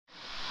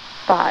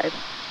5,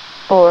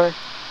 4,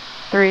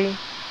 3,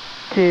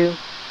 2,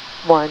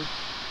 1,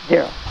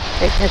 0.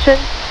 Ignition.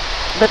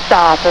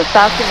 Liftoff of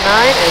Falcon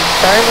 9 and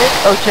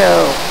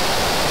Starlink 8.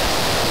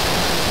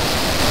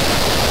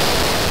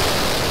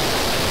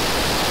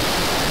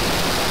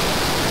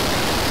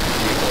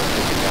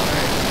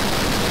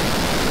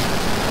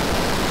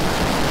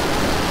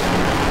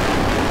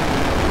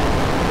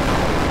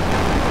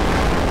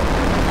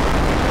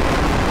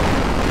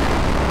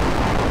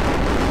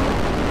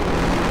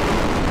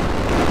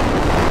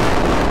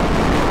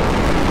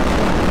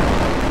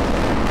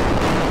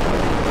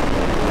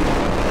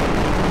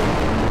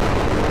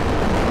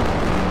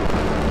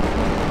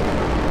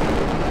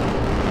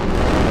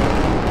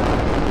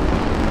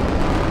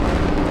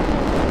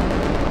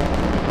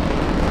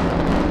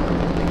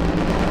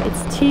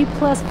 T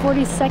plus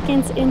 40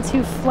 seconds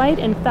into flight,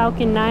 and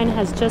Falcon 9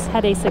 has just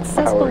had a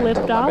successful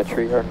liftoff.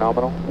 Telemetry are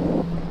nominal.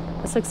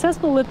 A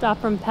successful liftoff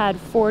from pad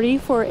 40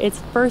 for its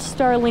first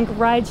Starlink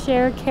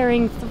rideshare,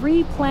 carrying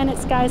 3 Planet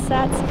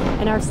SkySats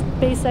and our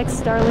SpaceX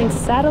Starlink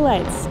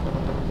satellites.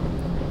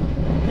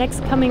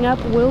 Next coming up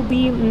will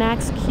be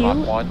Max Q.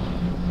 Mach 1.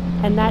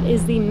 And that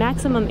is the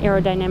maximum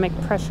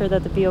aerodynamic pressure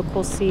that the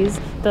vehicle sees,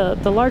 the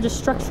largest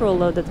structural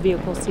load that the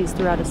vehicle sees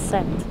throughout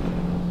ascent.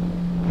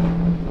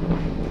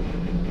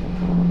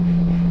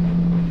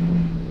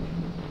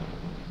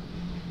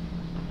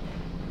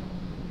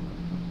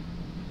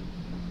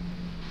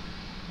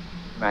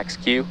 Max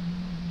Q.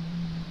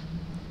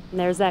 And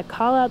there's that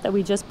call out that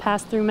we just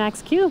passed through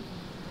Max Q.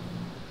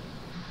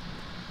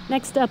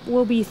 Next up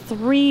will be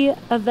 3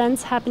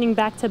 events happening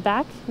back to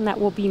back, and that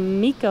will be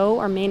MECO,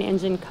 or main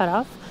engine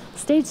cutoff,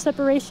 stage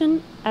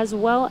separation, as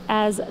well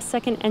as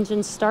second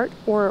engine start,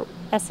 or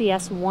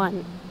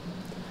SES1.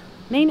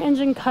 Main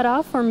engine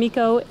cutoff, or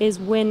MECO, is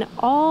when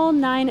all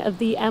 9 of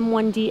the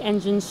M1D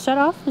engines shut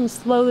off and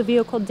slow the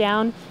vehicle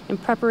down in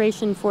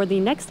preparation for the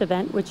next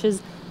event, which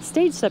is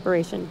stage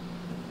separation.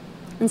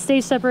 And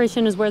stage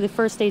separation is where the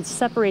first stage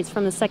separates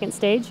from the second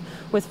stage,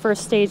 with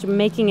first stage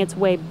making its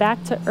way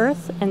back to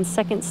Earth and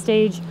second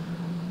stage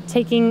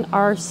taking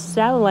our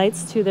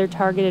satellites to their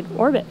targeted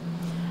orbit.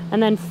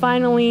 And then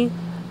finally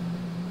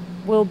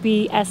will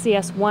be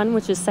SES1,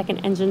 which is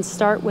second engine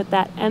start, with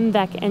that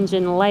MVAC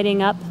engine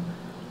lighting up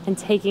and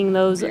taking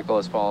those... The vehicle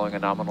is following a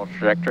nominal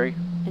trajectory.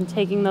 And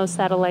taking those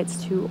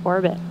satellites to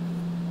orbit.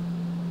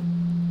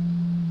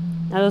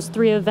 Now those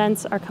 3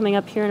 events are coming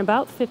up here in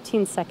about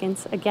 15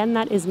 seconds. Again,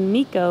 that is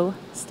MECO,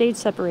 stage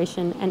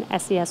separation, and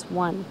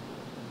SES1.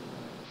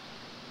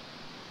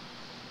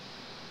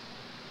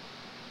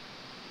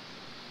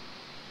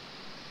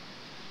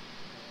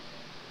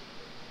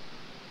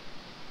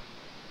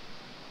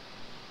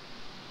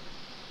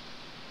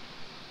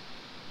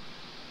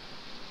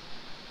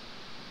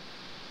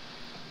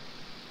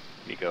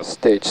 MECO.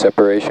 Stage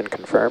separation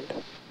confirmed.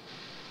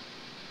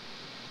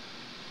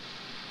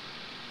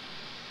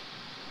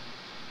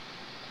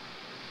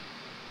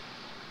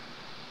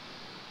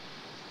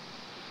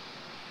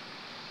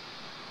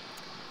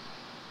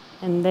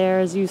 And there,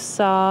 as you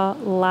saw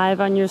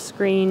live on your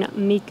screen,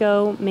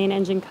 MECO, main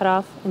engine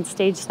cutoff, and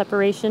stage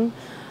separation.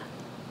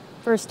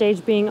 First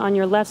stage being on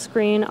your left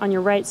screen. On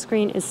your right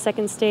screen is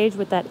second stage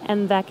with that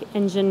MVAC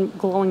engine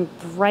glowing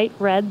bright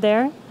red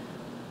there.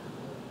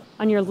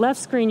 On your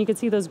left screen, you can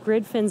see those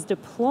grid fins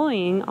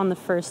deploying on the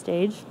first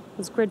stage.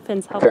 Those grid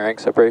fins help. Fairing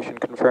separation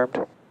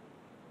confirmed.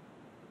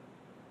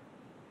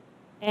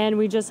 And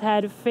we just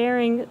had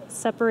fairing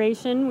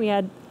separation. We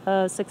had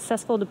a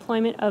successful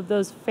deployment of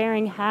those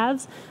fairing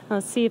halves.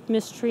 Let's see if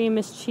Miss Tree and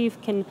Miss Chief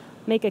can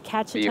make a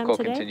catch attempt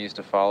today. Vehicle continues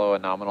to follow a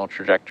nominal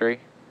trajectory.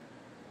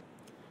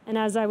 And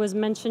as I was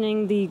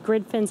mentioning, the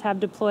grid fins have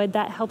deployed.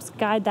 That helps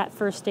guide that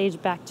first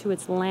stage back to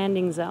its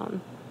landing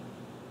zone.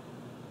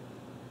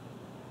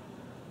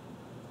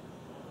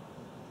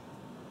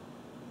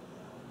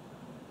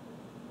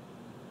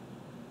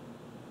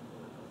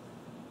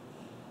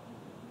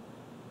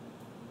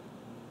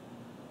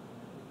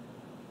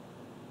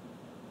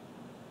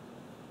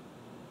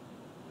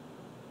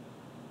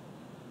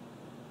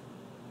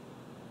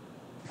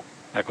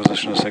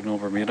 Acquisition of signal,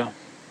 Bermuda.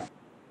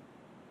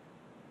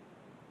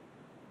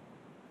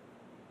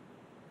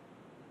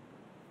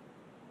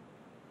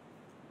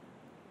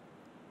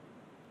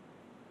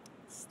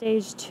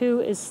 Stage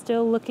 2 is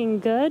still looking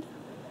good.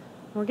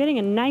 We're getting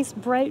a nice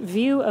bright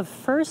view of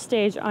first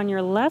stage on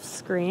your left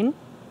screen.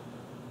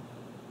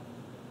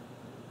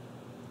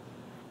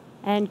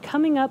 And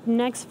coming up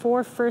next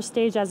for first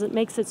stage, as it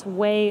makes its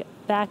way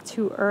back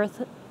to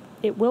Earth,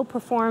 it will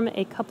perform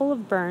a couple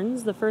of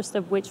burns, the first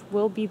of which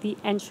will be the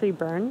entry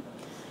burn.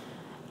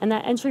 And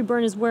that entry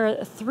burn is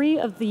where 3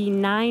 of the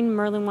 9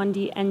 Merlin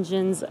 1D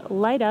engines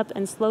light up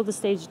and slow the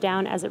stage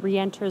down as it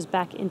re-enters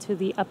back into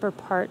the upper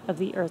part of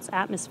the Earth's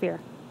atmosphere.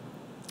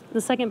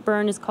 The second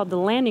burn is called the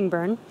landing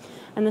burn,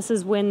 and this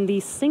is when the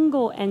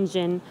single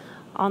engine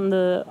on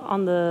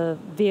the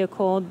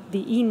vehicle,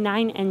 the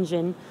E9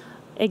 engine,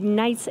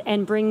 ignites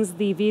and brings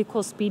the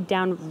vehicle speed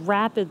down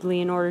rapidly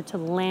in order to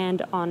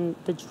land on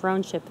the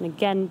drone ship. And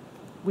again,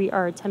 we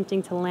are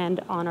attempting to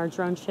land on our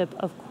drone ship,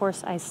 Of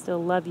Course I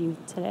Still Love You,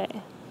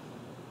 today.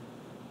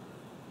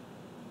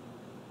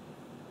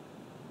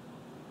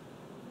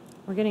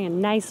 We're getting a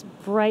nice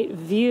bright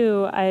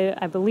view.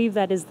 I believe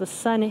that is the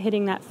sun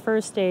hitting that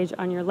first stage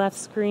on your left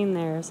screen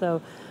there.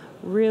 So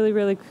really,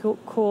 really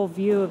cool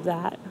view of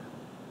that.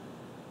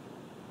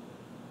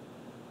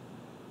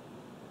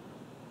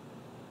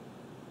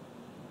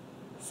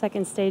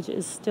 Second stage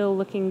is still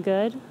looking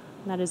good.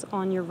 That is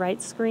on your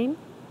right screen.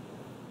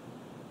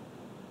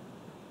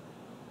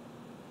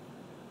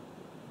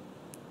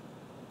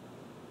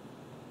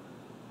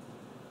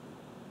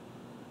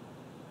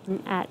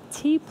 And at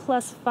T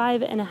plus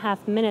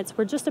 5.5 minutes,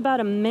 we're just about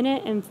 1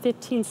 minute and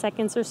 15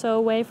 seconds or so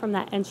away from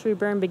that entry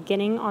burn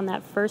beginning on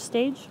that first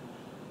stage.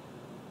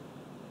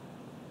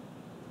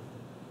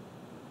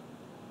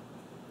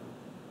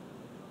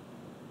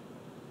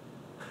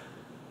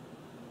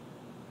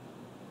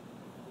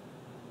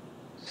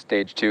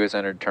 Stage 2 has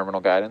entered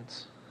terminal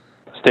guidance.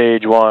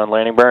 Stage 1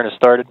 landing burn has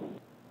started.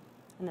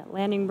 And that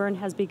landing burn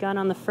has begun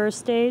on the first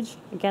stage.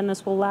 Again,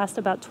 this will last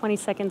about 20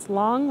 seconds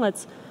long.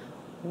 Let's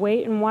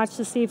wait and watch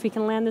to see if we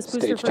can land this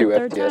booster Stage for 2 a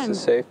third FTS time.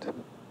 is saved.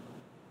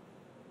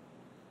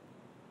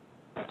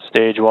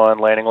 Stage 1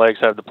 landing legs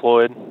have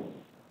deployed.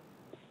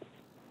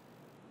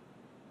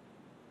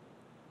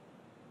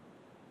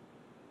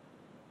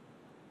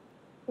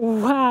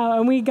 Wow,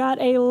 and we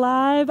got a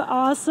live,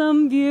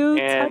 awesome view.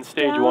 And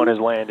touchdown. stage 1 has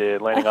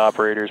landed. Landing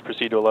operators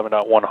proceed to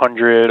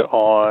 11.100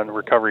 on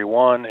recovery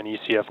 1 and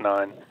ECF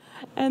 9.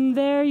 And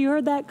there you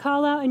heard that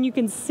call out, and you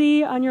can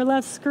see on your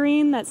left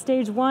screen that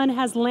stage 1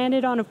 has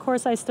landed on Of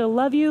Course I Still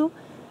Love You.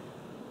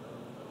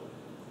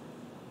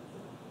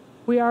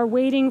 We are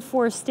waiting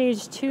for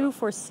stage 2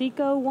 for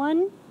SECO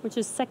 1, which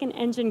is second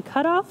engine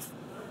cutoff.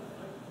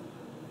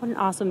 What an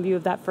awesome view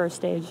of that first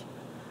stage.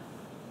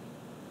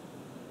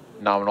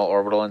 Nominal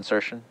orbital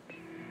insertion.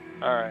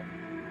 All right.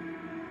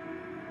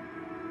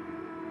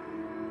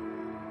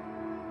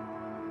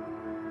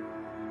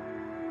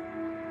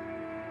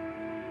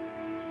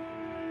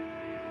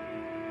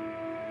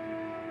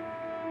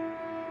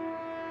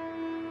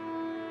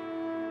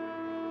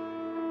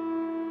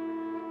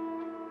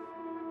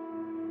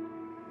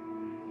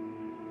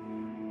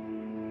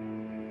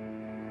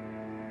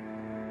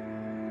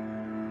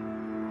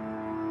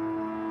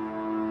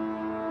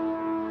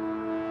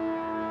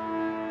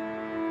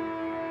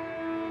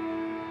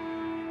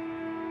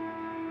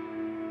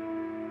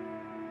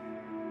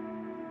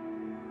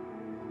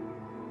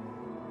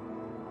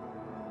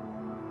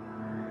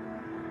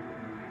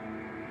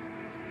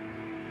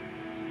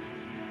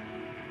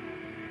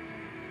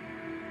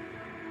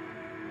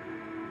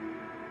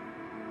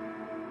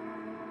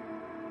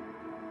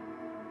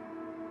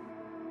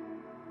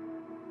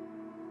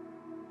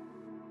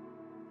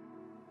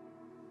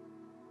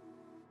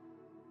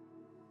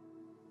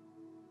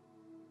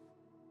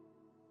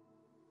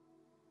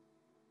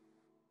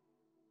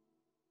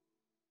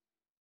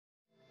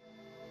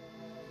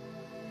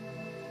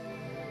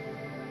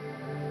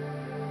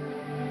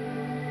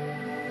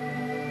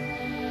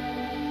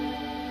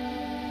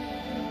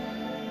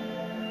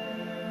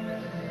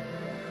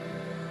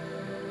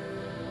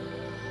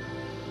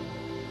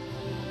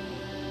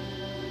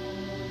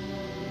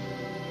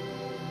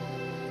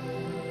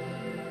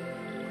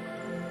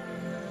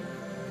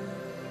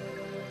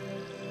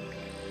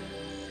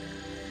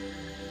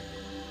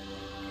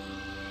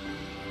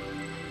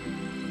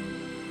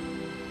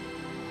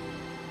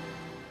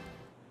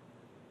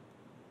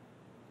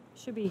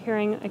 Should be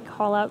hearing a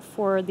call out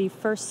for the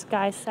first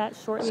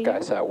SkySat shortly.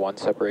 SkySat 1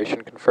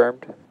 separation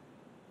confirmed.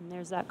 And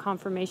there's that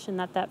confirmation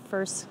that that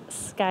first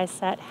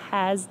SkySat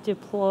has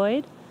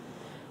deployed.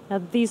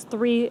 Now these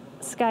 3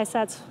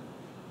 SkySats.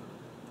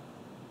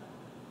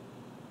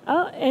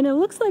 Oh, and it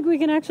looks like we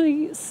can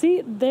actually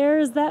see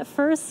there's that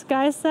first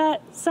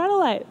SkySat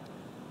satellite.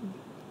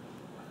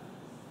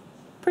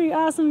 Pretty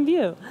awesome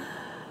view.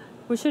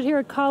 We should hear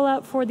a call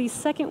out for the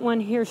second one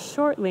here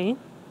shortly.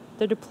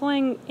 They're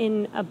deploying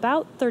in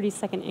about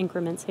 30-second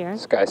increments here.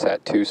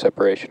 SkySat 2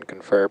 separation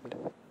confirmed.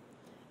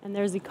 And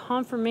there's the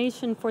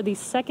confirmation for the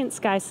second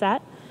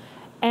SkySat.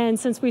 And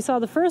since we saw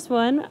the first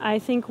one, I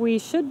think we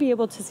should be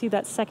able to see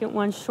that second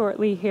one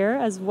shortly here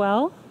as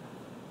well.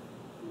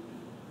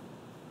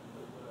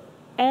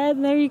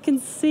 And there you can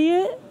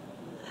see it.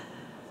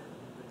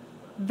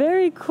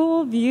 Very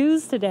cool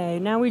views today.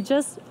 Now we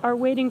just are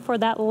waiting for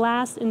that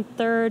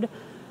third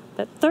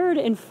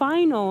and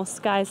final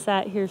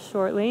SkySat here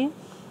shortly.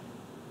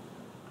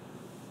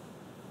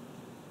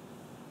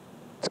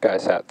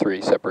 SkySat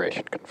 3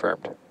 separation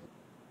confirmed.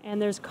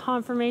 And there's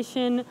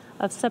confirmation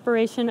of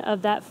separation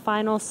of that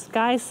final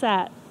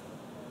SkySat.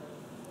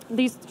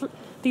 These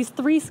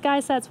 3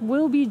 SkySats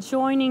will be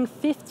joining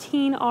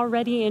 15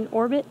 already in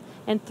orbit,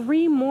 and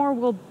 3 more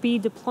will be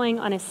deploying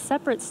on a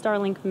separate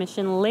Starlink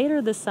mission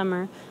later this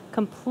summer,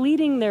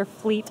 completing their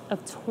fleet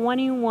of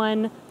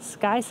 21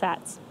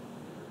 SkySats.